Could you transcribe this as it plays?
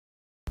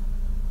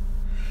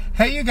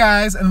Hey you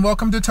guys, and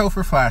welcome to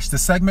Topher Flash, the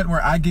segment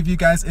where I give you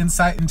guys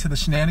insight into the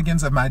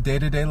shenanigans of my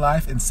day-to-day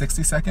life in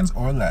 60 seconds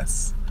or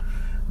less.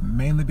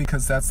 Mainly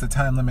because that's the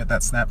time limit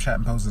that Snapchat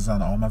imposes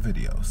on all my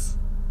videos.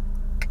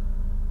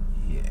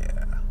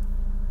 Yeah.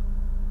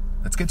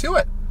 Let's get to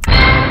it.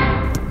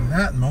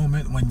 That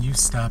moment when you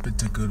stop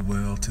into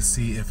Goodwill to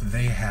see if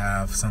they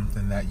have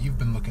something that you've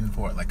been looking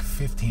for at like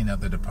 15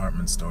 other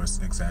department stores.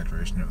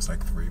 Exaggeration, it was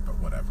like 3, but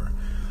whatever.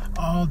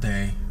 All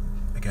day.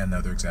 Again,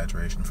 another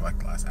exaggeration for like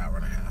the last hour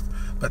and a half.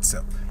 But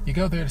still, you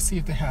go there to see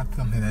if they have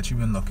something that you've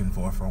been looking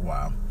for a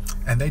while.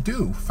 And they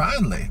do,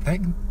 finally.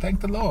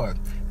 Thank the Lord.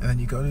 And then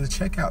you go to the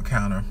checkout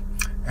counter,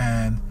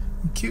 and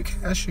cute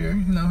cashier,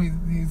 you know,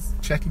 he's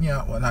checking you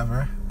out,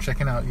 whatever,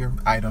 checking out your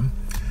item.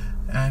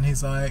 And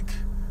he's like,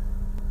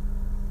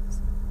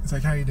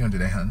 how are you doing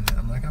today, hun?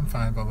 I'm like, I'm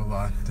fine, blah, blah,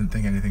 blah. Didn't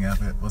think anything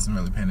of it. Wasn't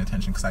really paying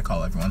attention because I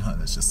call everyone hun.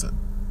 It's just a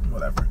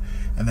whatever.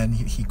 And then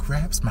he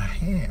grabs my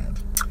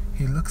hand.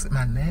 He looks at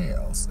my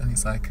nails and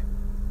he's like,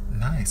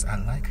 nice, I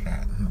like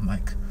that. And I'm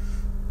like,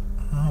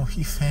 oh,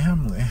 he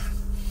family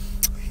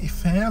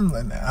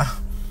now.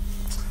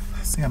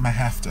 I see I might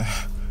have to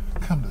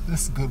come to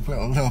this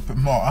Goodwill a little bit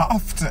more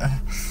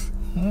often.